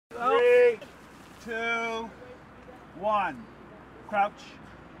2, 1. Crouch,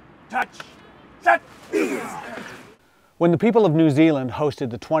 touch, set! When the people of New Zealand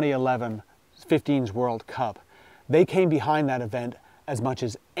hosted the 2011 15s World Cup, they came behind that event as much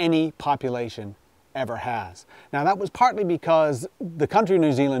as any population ever has. Now that was partly because the country of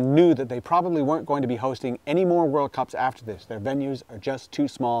New Zealand knew that they probably weren't going to be hosting any more World Cups after this. Their venues are just too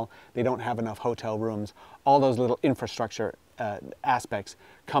small, they don't have enough hotel rooms, all those little infrastructure aspects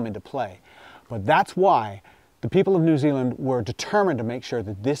come into play. But that's why the people of New Zealand were determined to make sure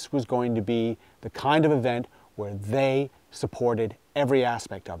that this was going to be the kind of event where they supported every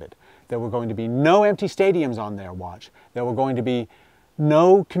aspect of it. There were going to be no empty stadiums on their watch. There were going to be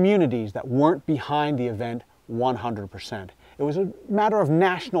no communities that weren't behind the event 100%. It was a matter of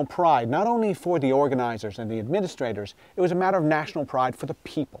national pride, not only for the organizers and the administrators, it was a matter of national pride for the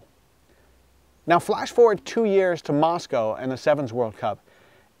people. Now flash forward 2 years to Moscow and the Sevens World Cup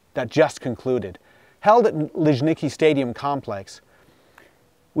that just concluded. Held at Luzhniki Stadium complex,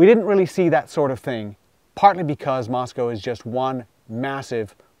 we didn't really see that sort of thing, partly because Moscow is just one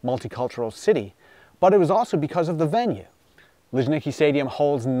massive multicultural city, but it was also because of the venue. Luzhniki Stadium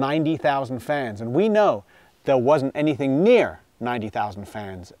holds 90,000 fans, and we know there wasn't anything near 90,000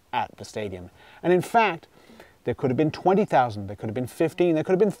 fans at the stadium. And in fact, there could have been 20,000, there could have been 15, there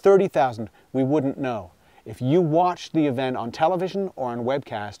could have been 30,000. We wouldn't know. If you watched the event on television or on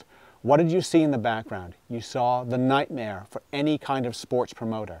webcast, what did you see in the background? You saw the nightmare for any kind of sports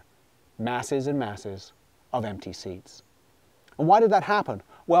promoter. Masses and masses of empty seats. And why did that happen?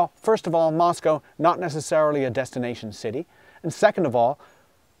 Well, first of all, Moscow, not necessarily a destination city. And second of all,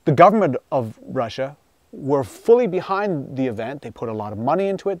 the government of Russia were fully behind the event. They put a lot of money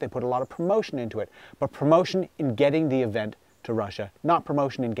into it, they put a lot of promotion into it, but promotion in getting the event to Russia, not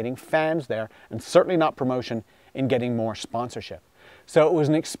promotion in getting fans there, and certainly not promotion in getting more sponsorship. So it was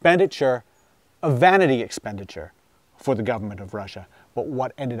an expenditure, a vanity expenditure for the government of Russia. But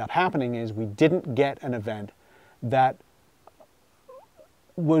what ended up happening is we didn't get an event that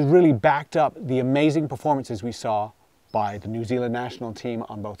was really backed up the amazing performances we saw by the New Zealand national team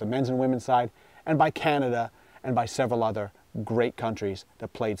on both the men's and women's side, and by Canada, and by several other great countries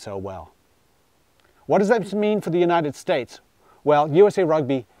that played so well. What does that mean for the United States? Well, USA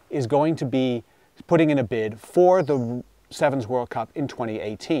Rugby is going to be putting in a bid for the Sevens World Cup in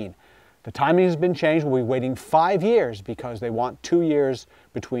 2018. The timing has been changed. We'll be waiting 5 years because they want 2 years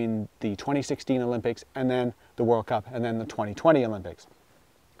between the 2016 Olympics and then the World Cup and then the 2020 Olympics.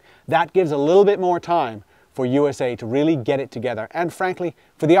 That gives a little bit more time for USA to really get it together, and frankly,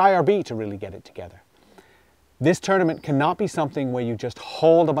 for the IRB to really get it together. This tournament cannot be something where you just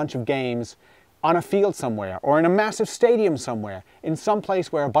hold a bunch of games on a field somewhere, or in a massive stadium somewhere, in some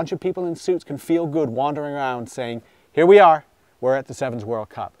place where a bunch of people in suits can feel good wandering around saying, here we are, we're at the Sevens World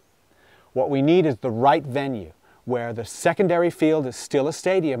Cup. What we need is the right venue, where the secondary field is still a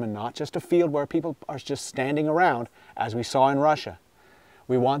stadium and not just a field where people are just standing around, as we saw in Russia.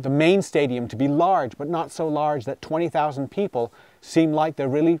 We want the main stadium to be large, but not so large that 20,000 people seem like they're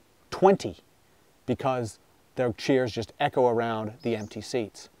really 20 because their cheers just echo around the empty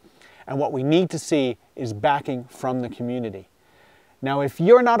seats. And what we need to see is backing from the community. Now, if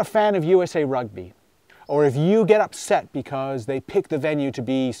you're not a fan of USA Rugby, or if you get upset because they pick the venue to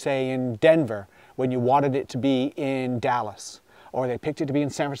be, say, in Denver when you wanted it to be in Dallas, or they picked it to be in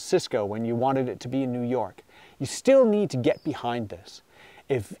San Francisco when you wanted it to be in New York, you still need to get behind this.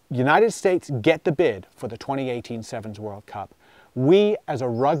 If United States get the bid for the 2018 Sevens World Cup, we as a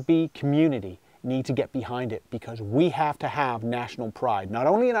rugby community need to get behind it because we have to have national pride, not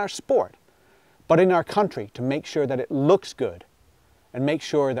only in our sport, but in our country to make sure that it looks good and make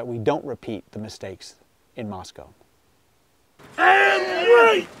sure that we don't repeat the mistakes in Moscow. And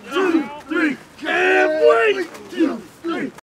 3, 2,